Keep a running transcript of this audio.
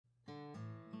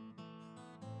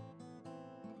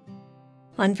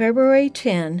On February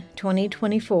 10,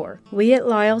 2024, we at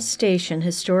Lyles Station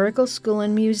Historical School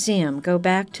and Museum go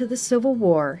back to the Civil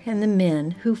War and the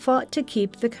men who fought to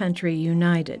keep the country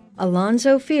united.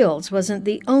 Alonzo Fields wasn't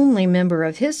the only member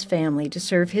of his family to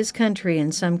serve his country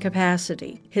in some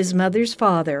capacity. His mother's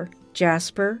father,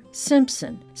 Jasper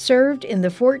Simpson, served in the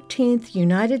 14th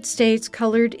United States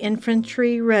Colored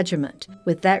Infantry Regiment,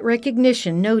 with that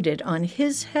recognition noted on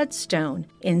his headstone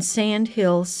in Sand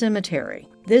Hill Cemetery.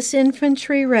 This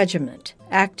infantry regiment,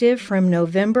 active from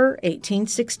November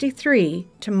 1863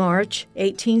 to March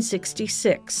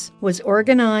 1866, was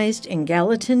organized in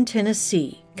Gallatin,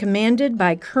 Tennessee, commanded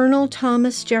by Colonel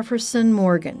Thomas Jefferson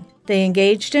Morgan. They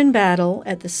engaged in battle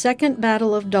at the Second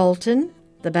Battle of Dalton,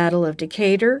 the Battle of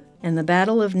Decatur, and the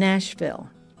Battle of Nashville.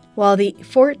 While the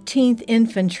 14th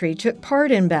Infantry took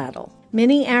part in battle,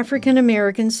 many African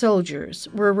American soldiers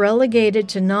were relegated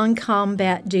to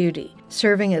non-combat duty,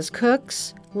 serving as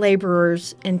cooks,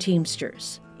 laborers, and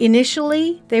teamsters.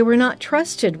 Initially, they were not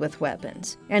trusted with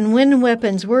weapons, and when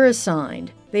weapons were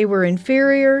assigned, they were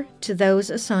inferior to those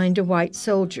assigned to white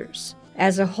soldiers.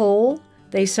 As a whole,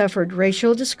 they suffered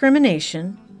racial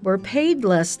discrimination, were paid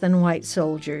less than white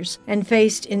soldiers, and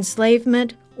faced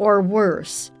enslavement or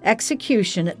worse,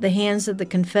 execution at the hands of the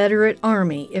Confederate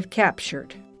Army if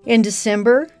captured. In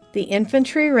December, the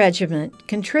Infantry Regiment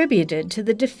contributed to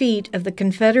the defeat of the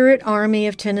Confederate Army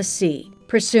of Tennessee,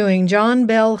 pursuing John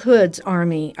Bell Hood's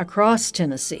army across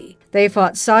Tennessee. They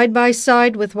fought side by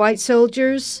side with white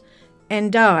soldiers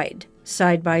and died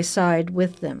side by side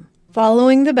with them.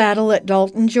 Following the battle at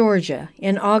Dalton, Georgia,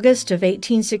 in August of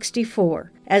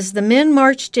 1864, as the men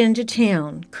marched into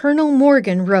town, Colonel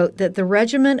Morgan wrote that the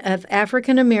regiment of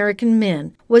African American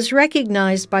men was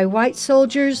recognized by white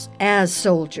soldiers as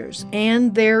soldiers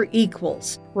and their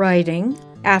equals, writing,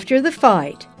 "After the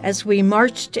fight, as we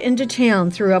marched into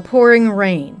town through a pouring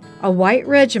rain, a white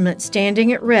regiment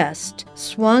standing at rest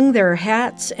swung their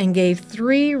hats and gave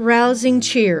 3 rousing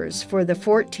cheers for the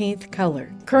 14th color."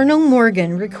 Colonel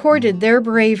Morgan recorded their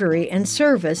bravery and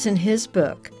service in his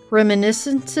book,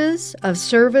 Reminiscences of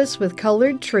Service with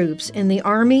Colored Troops in the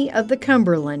Army of the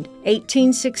Cumberland,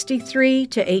 1863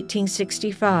 to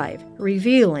 1865,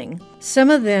 revealing, "Some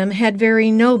of them had very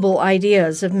noble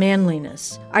ideas of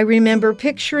manliness. I remember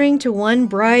picturing to one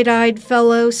bright-eyed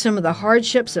fellow some of the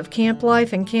hardships of camp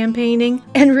life and campaigning,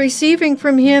 and receiving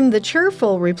from him the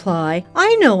cheerful reply,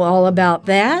 'I know all about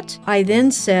that.' I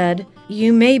then said,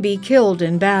 'You may be killed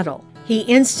in battle.' He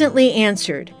instantly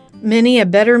answered, 'Many a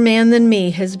better man than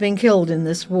me has been killed in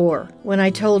this war.' When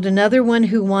I told another one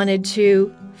who wanted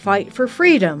to fight for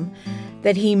freedom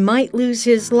that he might lose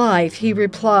his life, he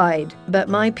replied, 'But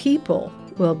my people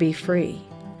will be free.'"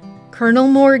 Colonel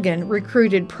Morgan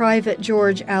recruited Private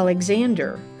George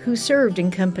Alexander, who served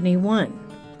in Company 1.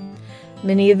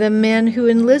 Many of the men who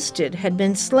enlisted had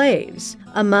been slaves,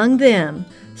 among them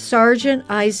Sergeant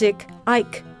Isaac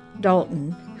Ike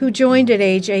Dalton, who joined at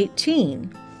age 18,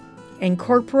 and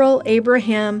Corporal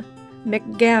Abraham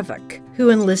McGavock, who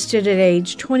enlisted at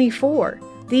age 24.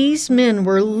 These men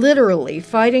were literally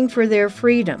fighting for their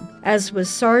freedom, as was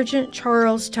Sergeant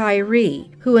Charles Tyree,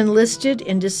 who enlisted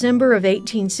in December of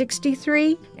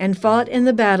 1863 and fought in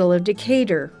the Battle of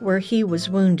Decatur, where he was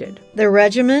wounded. The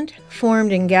regiment,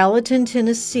 formed in Gallatin,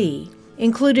 Tennessee,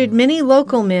 included many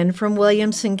local men from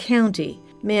Williamson County,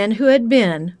 men who had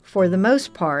been, for the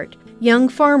most part, young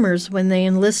farmers when they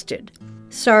enlisted.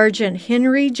 Sergeant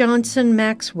Henry Johnson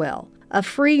Maxwell, a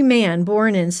free man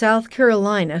born in South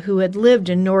Carolina who had lived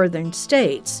in northern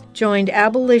states, joined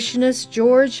abolitionist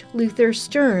George Luther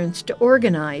Stearns to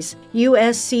organize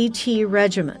USCT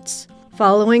regiments.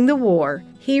 Following the war,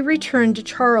 he returned to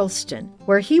Charleston,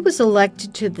 where he was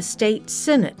elected to the state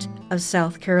senate of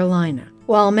South Carolina.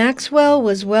 While Maxwell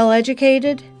was well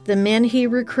educated, the men he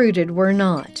recruited were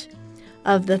not.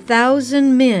 Of the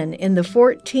 1,000 men in the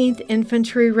 14th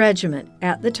Infantry Regiment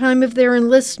at the time of their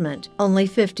enlistment, only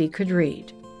 50 could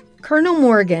read. Colonel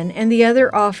Morgan and the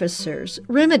other officers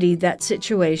remedied that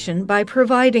situation by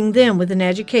providing them with an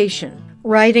education,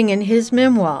 writing in his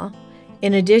memoir,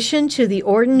 "In addition to the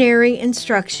ordinary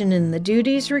instruction in the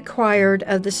duties required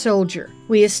of the soldier,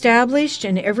 we established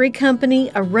in every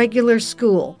company a regular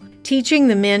school, teaching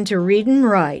the men to read and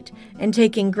write, and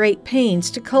taking great pains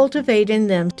to cultivate in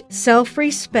them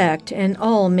self-respect and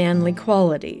all manly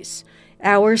qualities.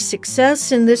 Our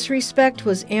success in this respect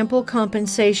was ample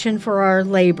compensation for our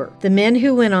labor. The men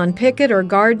who went on picket or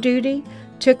guard duty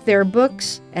took their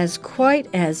books as quite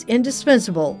as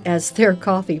indispensable as their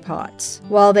coffee pots.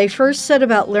 While they first set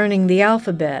about learning the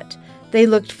alphabet, they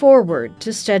looked forward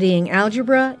to studying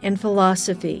algebra and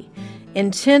philosophy,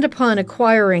 intent upon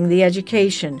acquiring the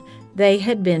education they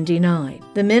had been denied.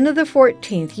 The men of the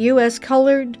 14th U.S.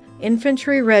 Colored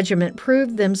Infantry Regiment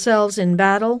proved themselves in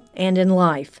battle and in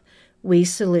life. We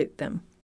salute them.